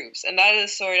leftist groups, and that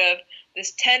is sort of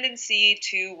this tendency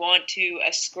to want to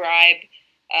ascribe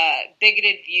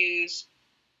bigoted views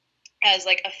as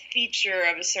like a feature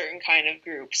of a certain kind of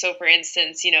group. So, for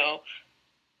instance, you know,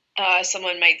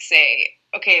 someone might say,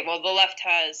 okay, well, the left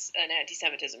has an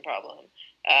anti-Semitism problem,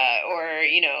 or,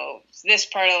 you know, this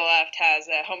part of the left has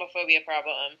a homophobia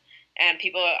problem, and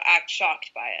people act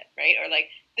shocked by it, right? Or like,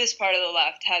 this part of the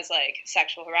left has like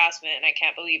sexual harassment, and I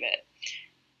can't believe it.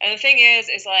 And the thing is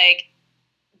like,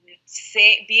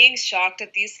 being shocked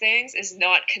at these things is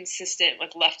not consistent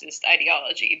with leftist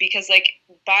ideology, because like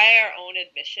by our own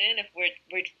admission, if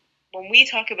we're when we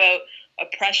talk about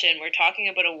oppression, we're talking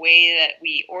about a way that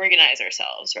we organize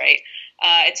ourselves, right?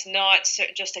 It's not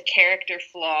just a character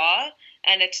flaw,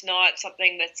 and it's not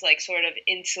something that's like sort of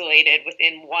insulated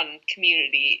within one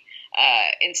community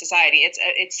in society.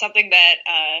 It's something that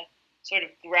sort of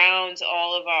grounds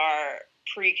all of our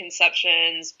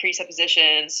preconceptions,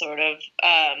 presuppositions, sort of,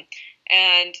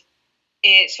 and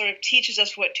it sort of teaches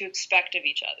us what to expect of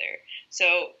each other.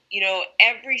 So, you know,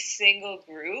 every single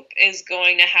group is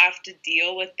going to have to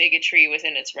deal with bigotry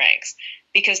within its ranks,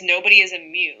 because nobody is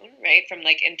immune, right, from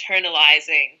like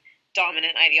internalizing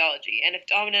dominant ideology. And if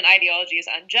dominant ideology is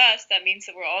unjust, that means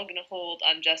that we're all going to hold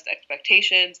unjust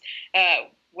expectations,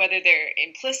 whether they're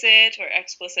implicit or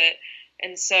explicit.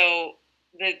 And so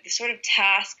the sort of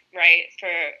task, right,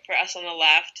 for us on the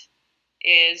left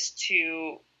is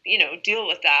to, you know, deal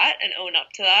with that and own up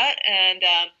to that. And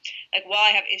like, while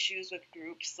I have issues with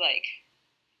groups, like,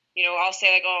 you know, I'll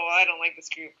say like, oh, well, I don't like this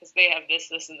group because they have this,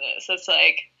 this, and this. It's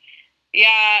like,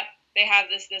 yeah, they have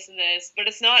this, this, and this, but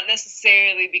it's not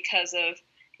necessarily because of,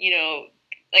 you know,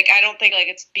 like, I don't think like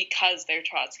it's because they're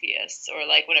Trotskyists or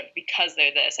like whatever, because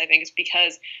they're this. I think it's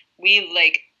because we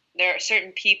like, there are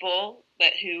certain people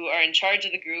that who are in charge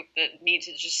of the group that need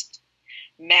to just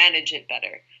manage it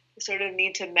better. They sort of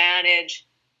need to manage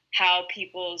how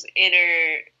people's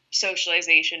inner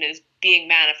socialization is being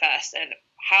manifest and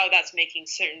how that's making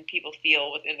certain people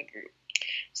feel within the group.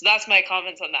 So that's my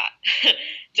comments on that.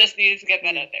 Just needed to get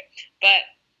that out there. But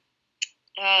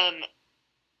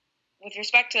with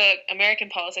respect to American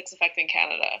politics affecting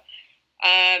Canada,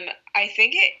 I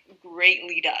think it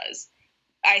greatly does.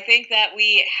 I think that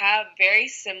we have very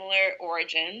similar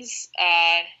origins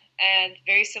and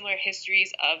very similar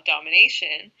histories of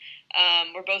domination.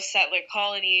 We're both settler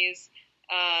colonies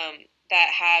that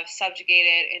have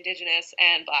subjugated Indigenous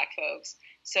and Black folks.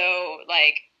 So,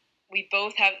 like, we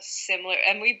both have similar,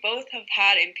 and we both have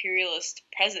had imperialist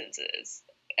presences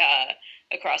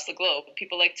across the globe.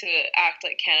 People like to act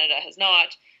like Canada has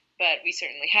not, but we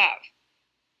certainly have.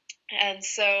 And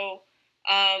so,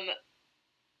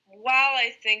 while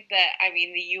I think that, I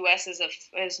mean, the U.S.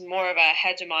 is more of a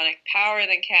hegemonic power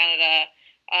than Canada,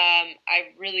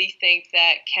 I really think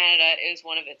that Canada is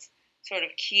one of its sort of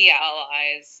key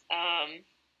allies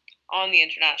on the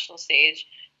international stage.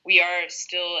 We are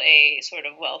still a sort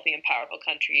of wealthy and powerful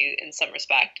country in some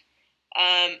respect.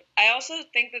 I also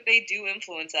think that they do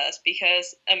influence us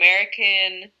because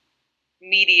American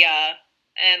media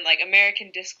and like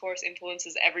American discourse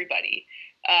influences everybody,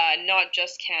 not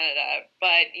just Canada,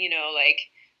 but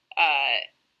uh,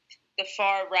 the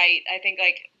far right. I think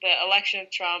like the election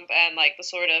of Trump and like the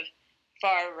sort of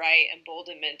far right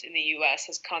emboldenment in the U.S.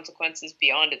 has consequences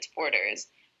beyond its borders.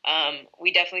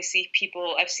 We definitely see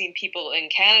people. I've seen people in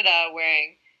Canada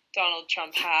wearing Donald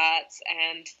Trump hats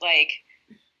and like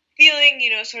feeling,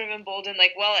 sort of emboldened,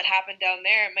 like, well, it happened down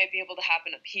there, it might be able to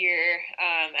happen up here.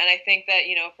 And I think that,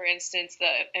 for instance,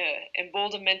 the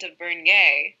emboldenment of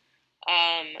Bernier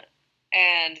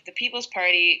and the People's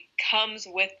Party comes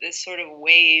with this sort of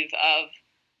wave of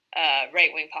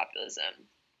right-wing populism.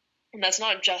 And that's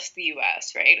not just the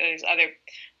U.S., right? There's other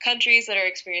countries that are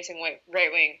experiencing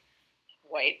right-wing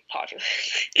populism,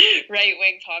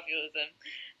 right-wing populism.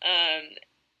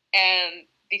 And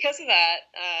because of that,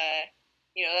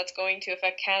 that's going to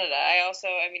affect Canada.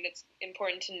 It's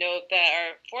important to note that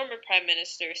our former Prime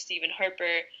Minister, Stephen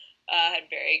Harper, had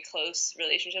very close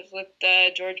relationships with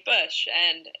George Bush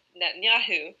and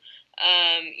Netanyahu.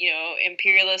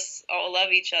 Imperialists all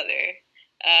love each other.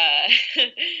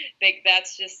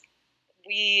 That's just,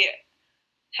 we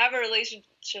have a relationship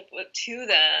to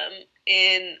them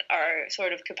in our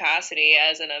sort of capacity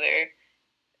as another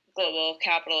global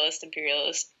capitalist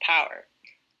imperialist power.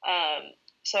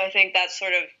 So I think that's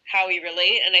sort of how we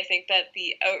relate, and I think that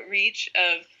the outreach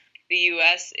of the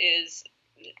U.S. is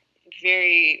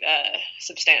very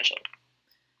substantial.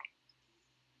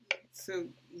 So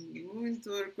moving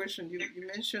to our question, you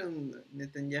mentioned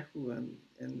Netanyahu,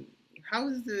 and how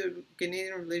is the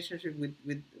Canadian relationship with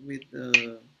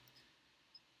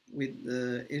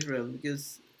Israel?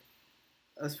 Because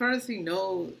as far as I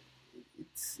know,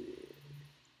 it's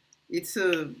it's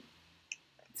a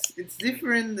it's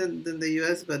different than the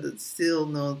U.S., but it's still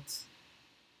not.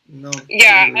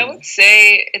 Yeah, I would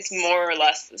say it's more or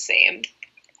less the same.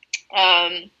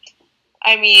 I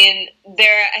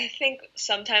think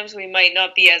sometimes we might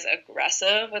not be as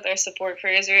aggressive with our support for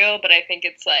Israel, but I think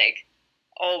it's like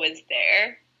always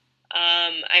there.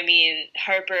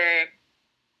 Harper,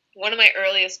 one of my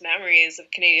earliest memories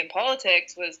of Canadian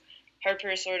politics was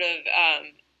Harper sort of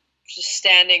just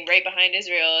standing right behind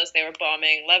Israel as they were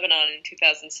bombing Lebanon in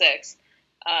 2006.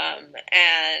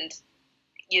 And,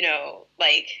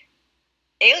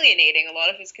 alienating a lot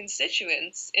of his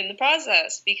constituents in the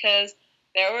process, because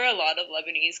there were a lot of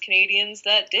Lebanese Canadians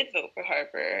that did vote for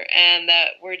Harper and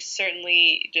that were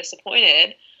certainly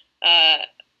disappointed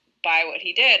by what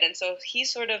he did. And so he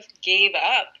sort of gave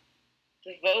up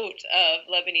the vote of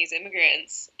Lebanese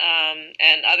immigrants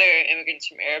and other immigrants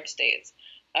from Arab states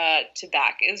to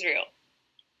back Israel.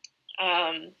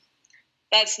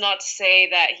 That's not to say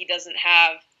that he doesn't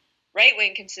have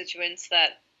right-wing constituents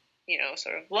that,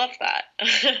 sort of love that.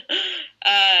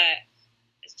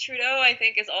 Trudeau, I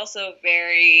think, is also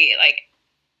very,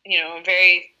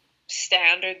 very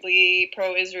standardly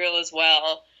pro-Israel as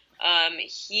well.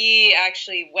 He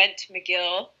actually went to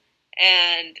McGill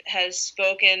and has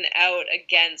spoken out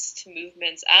against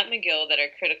movements at McGill that are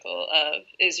critical of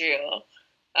Israel.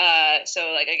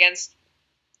 Against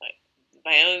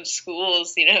my own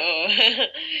school's,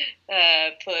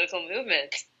 political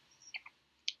movement.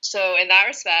 So in that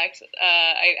respect,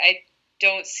 I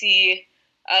don't see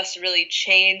us really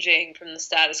changing from the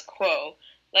status quo.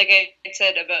 Like I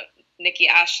said about Nikki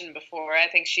Ashton before, I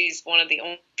think she's one of the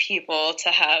only people to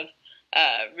have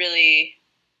really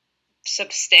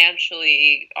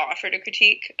substantially offered a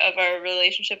critique of our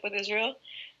relationship with Israel.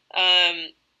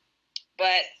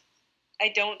 But I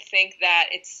don't think that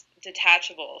it's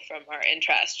detachable from our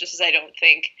interests, just as I don't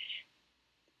think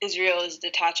Israel is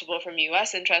detachable from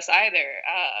U.S. interests either.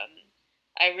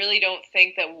 I really don't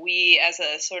think that we, as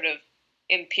a sort of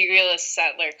imperialist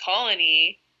settler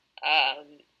colony,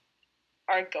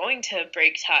 are going to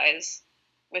break ties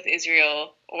with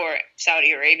Israel or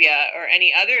Saudi Arabia or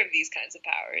any other of these kinds of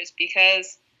powers,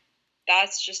 because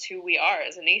that's just who we are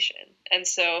as a nation. And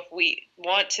so if we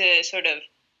want to sort of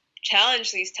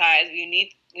challenge these ties, we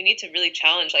need to really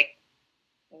challenge like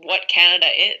what Canada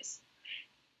is.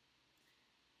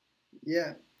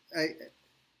 Yeah, I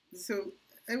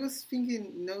was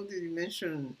thinking. Now that you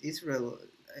mentioned Israel,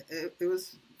 it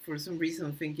was for some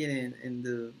reason thinking in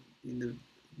the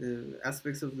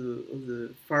aspects of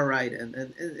the far right, and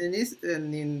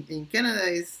in Canada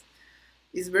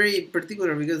is very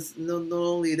particular, because not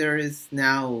only there is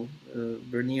now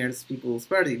Bernier's People's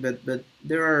Party, but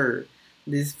there are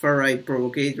these far right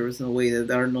provocators in a way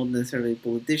that are not necessarily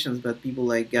politicians, but people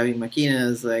like Gavin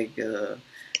McInnes, like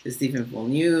Stephen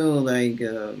Fournier, like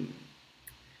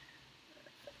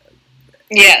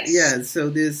Yes. Yeah, so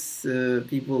these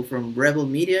people from Rebel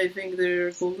Media, I think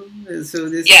they're called them. So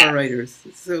these Yeah. far writers.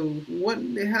 So what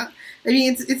they have, I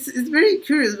mean, it's very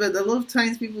curious, but a lot of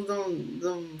times people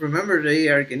don't remember they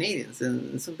are Canadians,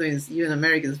 and sometimes even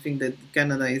Americans think that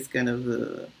Canada is kind of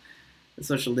a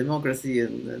social democracy,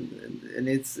 and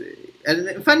it's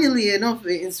and funnily enough,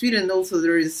 in Sweden also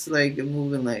there is like a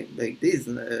movement like this,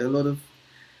 and a lot of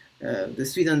the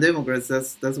Sweden Democrats.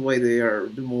 That's why they are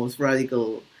the most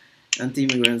radical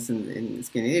anti-immigrants in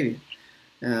Scandinavia.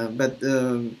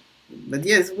 But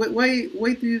yes,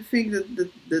 why do you think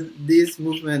that this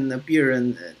movement appeared,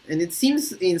 and it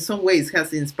seems in some ways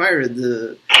has inspired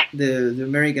the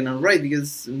American alt-right,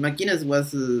 because McInnes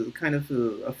was kind of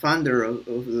a founder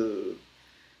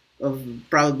of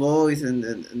Proud Boys,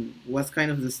 and was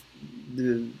kind of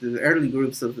the early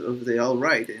groups of the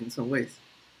alt-right in some ways.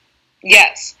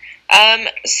 Yes.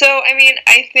 So, I mean,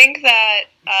 I think that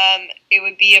it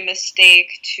would be a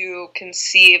mistake to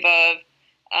conceive of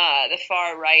the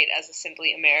far right as a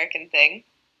simply American thing.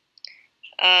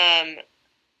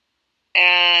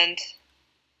 And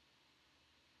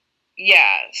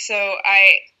yeah, so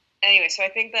I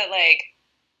think that like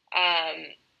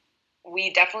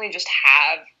we definitely just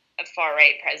have a far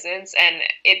right presence, and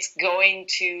it's going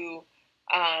to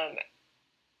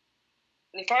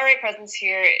the far right presence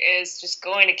here is just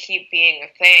going to keep being a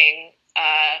thing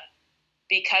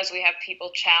because we have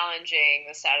people challenging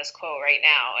the status quo right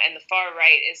now, and the far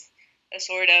right is a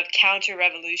sort of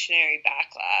counter-revolutionary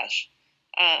backlash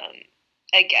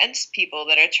against people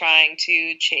that are trying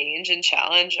to change and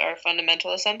challenge our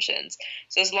fundamental assumptions.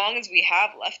 So as long as we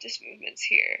have leftist movements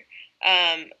here,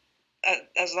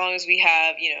 as long as we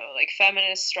have, like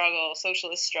feminist struggle,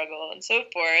 socialist struggle, and so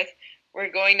forth, we're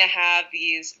going to have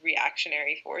these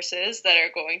reactionary forces that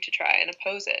are going to try and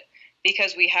oppose it,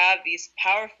 because we have these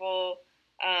powerful,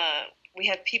 we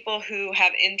have people who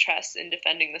have interest in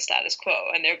defending the status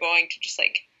quo, and they're going to just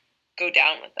like go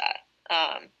down with that.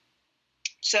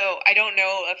 So I don't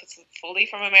know if it's fully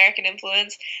from American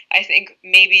influence. I think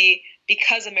maybe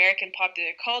because American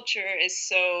popular culture is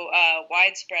so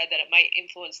widespread that it might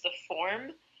influence the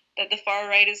form that the far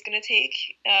right is going to take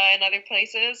in other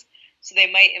places. So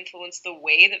they might influence the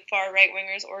way that far right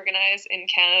wingers organize in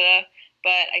Canada,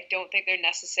 but I don't think they're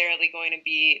necessarily going to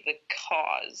be the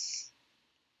cause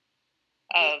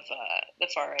Yeah, of the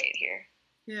far right here.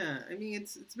 yeah. I mean,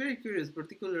 it's very curious,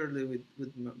 particularly with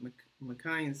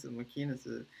McInnes and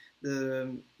McInnes,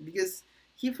 the because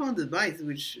he found advice,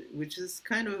 which is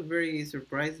kind of very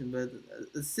surprising, but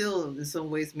still in some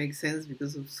ways makes sense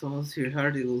because of some of your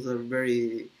articles are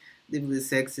very deeply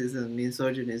sexist and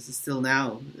misogynist still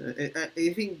now.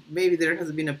 I think maybe there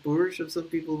has been a purge of some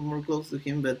people more close to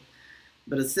him, but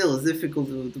it's still it's difficult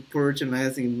to purge a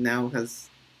magazine now has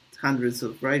hundreds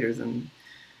of writers, and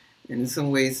in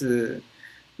some ways.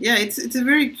 Yeah, it's a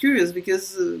very curious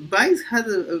because Vice had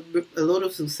a lot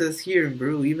of success here in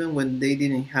Peru, even when they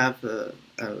didn't have a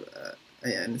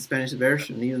Spanish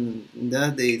version. Even in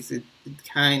that days, it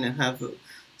kind of have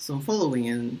some following,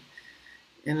 and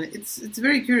it's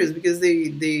very curious because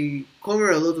they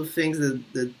cover a lot of things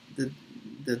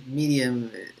that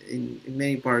Medium in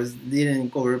many parts didn't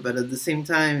cover, but at the same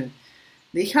time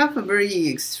they have a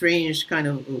very strange kind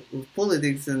of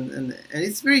politics, and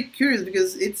it's very curious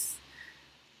because it's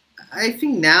I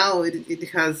think now it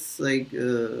has like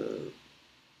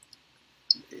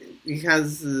it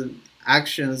has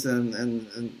actions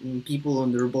and people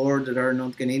on their board that are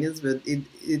not Canadians, but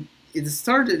it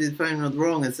started, if I'm not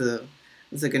wrong, as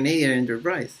a Canadian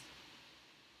enterprise.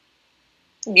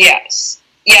 Yes.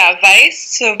 Yeah,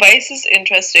 Vice. So Vice is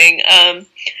interesting.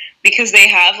 Because they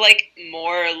have like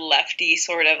more lefty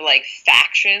sort of like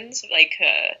factions, like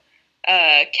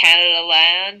Canada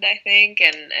Land, I think,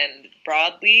 and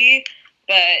Broadly.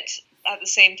 But at the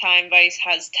same time, Vice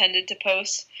has tended to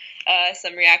post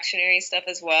some reactionary stuff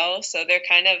as well. So they're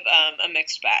kind of a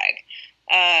mixed bag.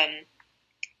 Um,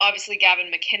 Obviously,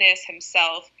 Gavin McInnes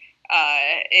himself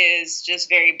is just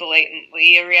very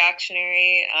blatantly a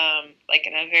reactionary, like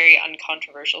in a very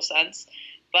uncontroversial sense.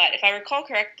 But if I recall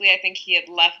correctly, I think he had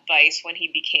left Vice when he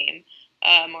became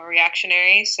more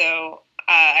reactionary. So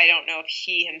I don't know if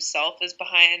he himself is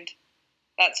behind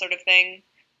that sort of thing.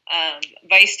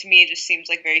 Vice to me just seems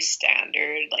like very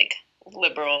standard, like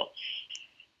liberal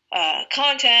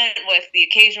content with the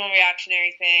occasional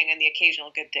reactionary thing and the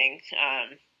occasional good thing,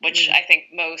 which Yeah, I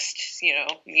think most,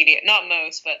 media, not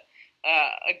most, but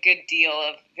a good deal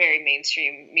of very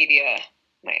mainstream media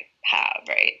might have,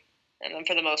 right? And then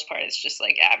for the most part, it's just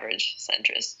like average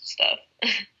centrist stuff.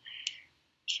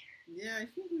 yeah. I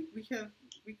think we have.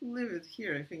 we could leave it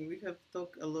here. I think we have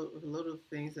talked a lot of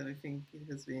things, and I think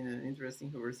it has been an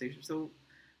interesting conversation. So,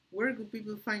 where could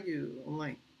people find you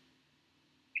online?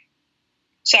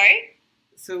 Sorry?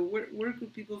 So, where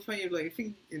could people find you? Like, I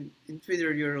think in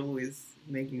Twitter, you're always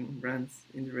making rants,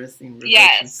 interesting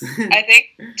reflections. Yes. I think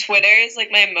Twitter is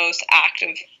like my most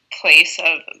active place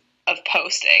of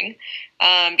posting,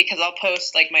 because I'll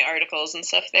post like my articles and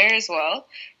stuff there as well.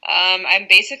 I'm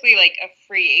basically like a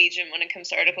free agent when it comes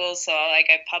to articles, so like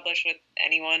I publish with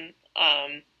anyone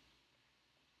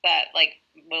that like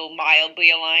will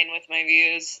mildly align with my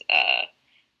views.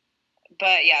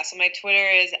 But yeah, so my Twitter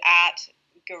is at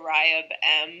Garayab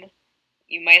M.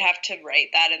 You might have to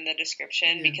write that in the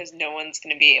description because no one's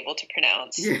going to be able to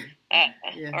pronounce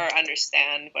or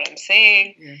understand what I'm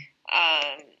saying.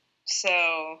 So,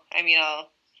 I mean,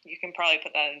 you can probably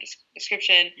put that in the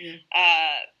description.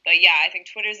 But yeah, I think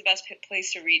Twitter is the best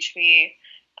place to reach me.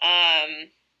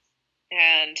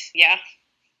 And yeah.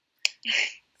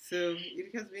 So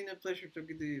it has been a pleasure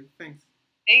talking to you. Thanks.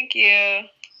 Thank you.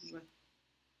 Bye.